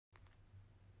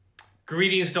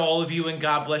Greetings to all of you and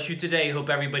God bless you today. Hope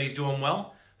everybody's doing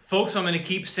well. Folks, I'm going to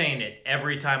keep saying it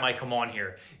every time I come on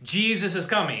here. Jesus is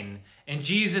coming, and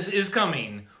Jesus is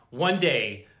coming one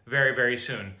day very, very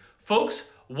soon.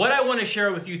 Folks, what I want to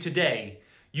share with you today,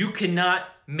 you cannot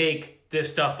make this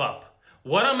stuff up.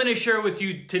 What I'm going to share with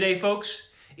you today, folks,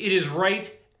 it is right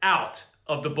out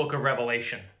of the book of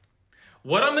Revelation.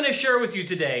 What I'm going to share with you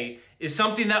today is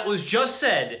something that was just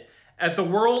said at the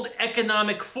World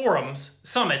Economic Forum's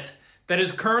summit that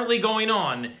is currently going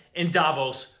on in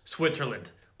Davos,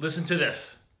 Switzerland. Listen to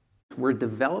this. We're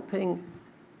developing,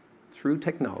 through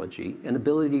technology, an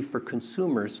ability for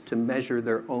consumers to measure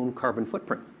their own carbon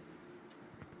footprint.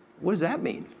 What does that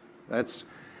mean? That's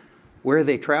where are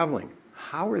they traveling?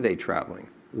 How are they traveling?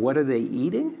 What are they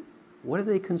eating? What are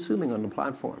they consuming on the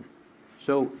platform?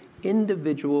 So,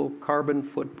 individual carbon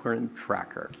footprint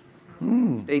tracker.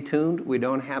 Stay tuned. We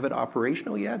don't have it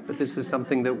operational yet, but this is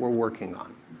something that we're working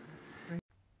on.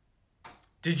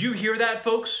 Did you hear that,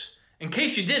 folks? In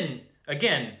case you didn't,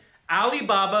 again,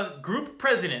 Alibaba Group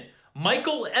President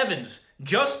Michael Evans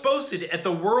just boasted at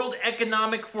the World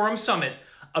Economic Forum Summit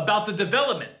about the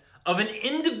development of an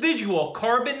individual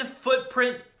carbon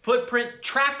footprint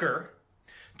tracker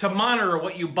to monitor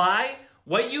what you buy,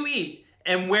 what you eat,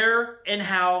 and where and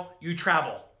how you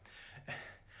travel.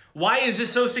 Why is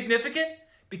this so significant?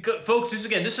 Because, folks,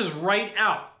 this is right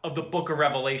out of the book of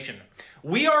Revelation.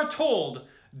 We are told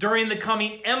during the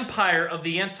coming empire of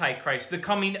the Antichrist, the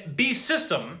coming beast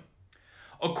system,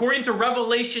 according to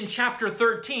Revelation chapter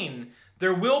 13,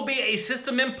 there will be a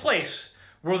system in place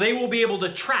where they will be able to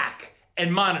track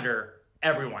and monitor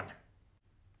everyone.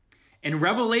 In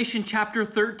Revelation chapter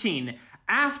 13,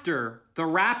 after the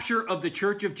rapture of the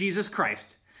Church of Jesus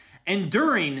Christ, and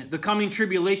during the coming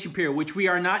tribulation period, which we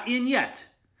are not in yet,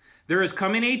 there is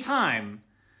coming a time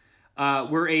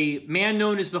where a man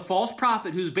known as the false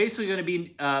prophet, who's basically going to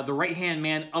be the right-hand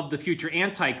man of the future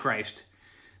Antichrist,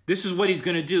 this is what he's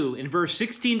going to do in verse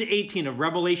 16 to 18 of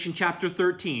Revelation chapter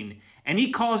 13. And he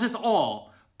causeth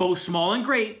all, both small and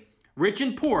great, rich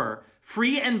and poor,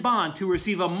 free and bond, to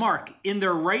receive a mark in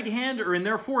their right hand or in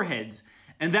their foreheads,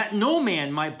 and that no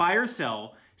man might buy or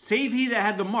sell, save he that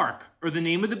had the mark, or the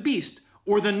name of the beast,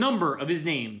 or the number of his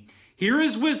name. Here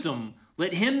is wisdom.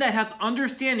 Let him that hath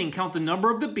understanding count the number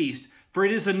of the beast, for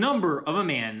it is the number of a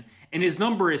man, and his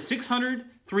number is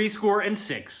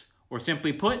 666, or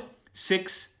simply put,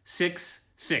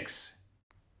 666.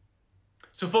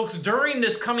 So folks, during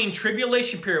this coming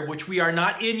tribulation period, which we are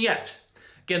not in yet,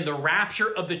 again, the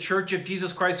rapture of the Church of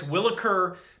Jesus Christ will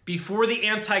occur before the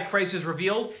Antichrist is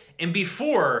revealed and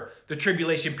before the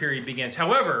tribulation period begins.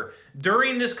 However,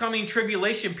 during this coming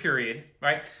tribulation period,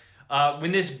 right,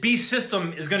 when this beast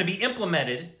system is going to be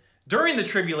implemented during the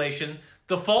tribulation,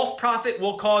 the false prophet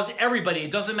will cause everybody,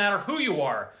 it doesn't matter who you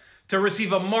are, to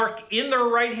receive a mark in their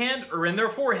right hand or in their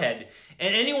forehead.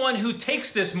 And anyone who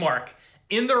takes this mark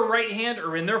in their right hand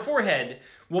or in their forehead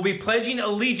will be pledging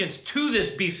allegiance to this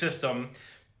beast system.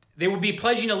 They will be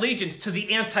pledging allegiance to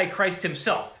the Antichrist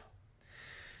himself.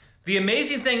 The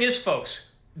amazing thing is, folks,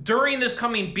 during this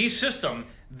coming beast system,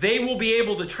 they will be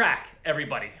able to track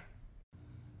everybody.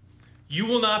 You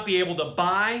will not be able to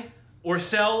buy or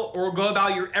sell or go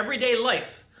about your everyday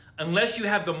life unless you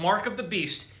have the mark of the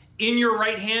beast in your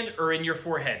right hand or in your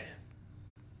forehead.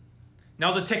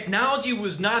 Now, the technology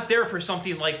was not there for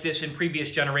something like this in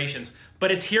previous generations,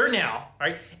 but it's here now,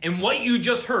 right? And what you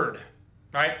just heard,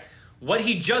 right? What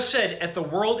he just said at the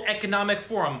World Economic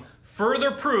Forum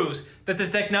further proves that the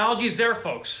technology is there,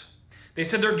 folks. They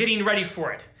said they're getting ready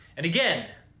for it. And again,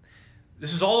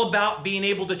 this is all about being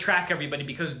able to track everybody,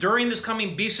 because during this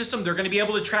coming beast system, they're going to be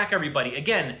able to track everybody.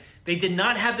 Again, they did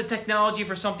not have the technology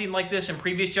for something like this in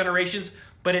previous generations,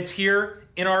 but it's here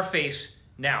in our face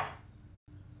now.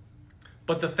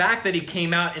 But the fact that he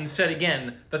came out and said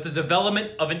again that the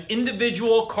development of an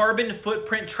individual carbon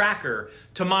footprint tracker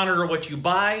to monitor what you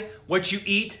buy, what you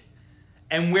eat,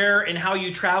 and where and how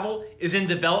you travel is in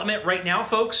development right now,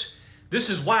 folks, this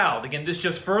is wild. Again, this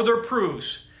just further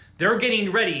proves they're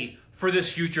getting ready for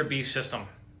this future beast system.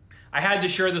 I had to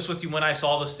share this with you when I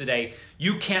saw this today.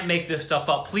 You can't make this stuff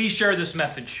up. Please share this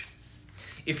message.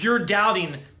 If you're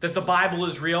doubting that the Bible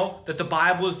is real, that the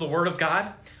Bible is the Word of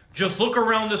God, just look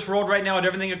around this world right now at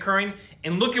everything occurring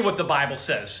and look at what the Bible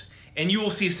says. And you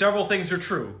will see several things are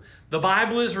true. The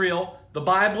Bible is real. The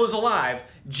Bible is alive.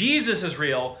 Jesus is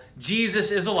real.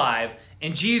 Jesus is alive.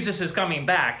 And Jesus is coming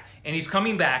back. And he's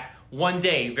coming back one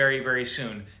day very, very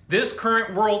soon. This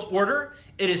current world order,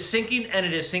 it is sinking, and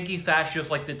it is sinking fast,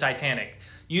 just like the Titanic.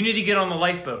 You need to get on the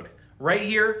lifeboat right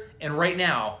here and right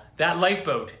now. That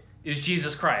lifeboat is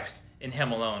Jesus Christ and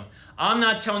him alone. I'm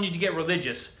not telling you to get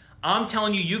religious. I'm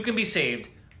telling you, you can be saved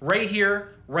right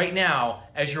here, right now,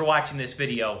 as you're watching this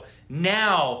video.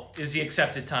 Now is the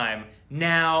accepted time.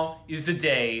 Now is the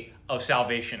day of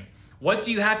salvation. What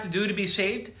do you have to do to be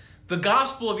saved? The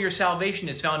gospel of your salvation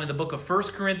is found in the book of 1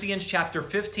 Corinthians chapter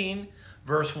 15,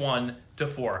 verse 1 to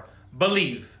 4.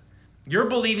 Believe. You're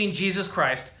believing Jesus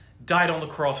Christ died on the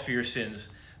cross for your sins.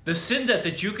 The sin debt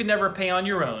that you can never pay on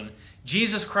your own,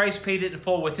 Jesus Christ paid it in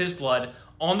full with his blood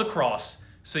on the cross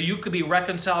so you could be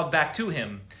reconciled back to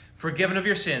him, forgiven of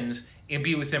your sins, and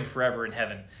be with him forever in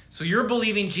heaven. So you're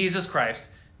believing Jesus Christ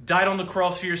died on the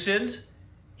cross for your sins,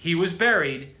 he was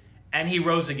buried, and he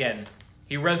rose again.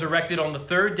 He resurrected on the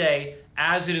third day,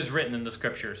 as it is written in the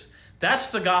scriptures.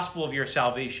 That's the gospel of your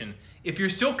salvation. If you're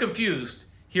still confused,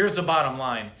 here's the bottom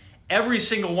line. Every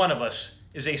single one of us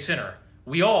is a sinner.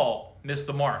 We all miss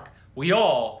the mark. We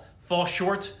all fall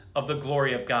short of the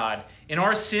glory of God. And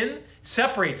our sin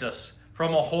separates us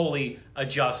from a holy, a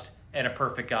just, and a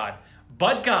perfect God.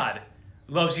 But God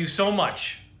loves you so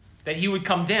much that he would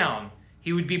come down.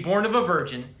 He would be born of a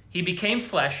virgin. He became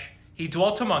flesh. He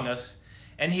dwelt among us.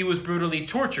 And he was brutally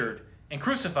tortured and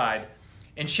crucified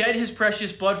and shed his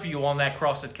precious blood for you on that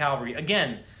cross at Calvary.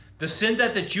 Again, the sin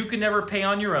debt that you can never pay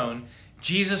on your own,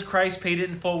 Jesus Christ paid it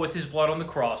in full with his blood on the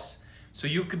cross so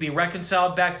you could be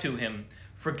reconciled back to him,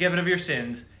 forgiven of your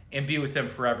sins, and be with him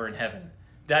forever in heaven.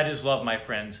 That is love, my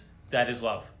friends. That is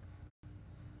love.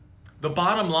 The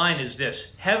bottom line is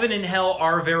this. Heaven and hell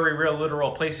are very real,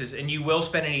 literal places, and you will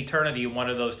spend an eternity in one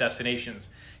of those destinations.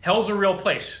 Hell's a real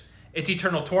place. It's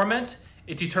eternal torment.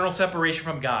 It's eternal separation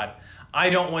from God. I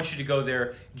don't want you to go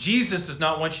there. Jesus does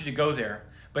not want you to go there.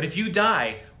 But if you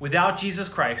die without Jesus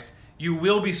Christ, you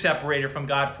will be separated from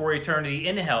God for eternity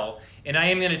in hell. And I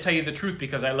am going to tell you the truth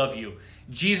because I love you.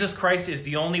 Jesus Christ is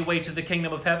the only way to the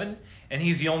kingdom of heaven, and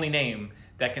he's the only name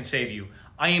that can save you.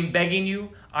 I am begging you,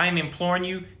 I am imploring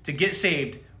you to get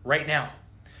saved right now.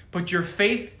 Put your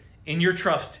faith and your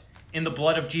trust in the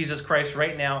blood of Jesus Christ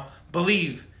right now.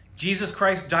 Believe Jesus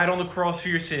Christ died on the cross for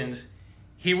your sins.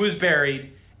 He was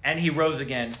buried, and he rose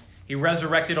again. He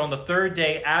resurrected on the third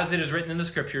day, as it is written in the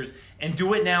scriptures. And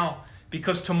do it now,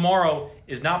 because tomorrow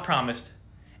is not promised.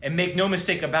 And make no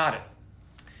mistake about it.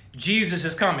 Jesus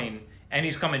is coming, and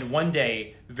he's coming one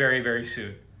day very, very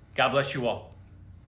soon. God bless you all.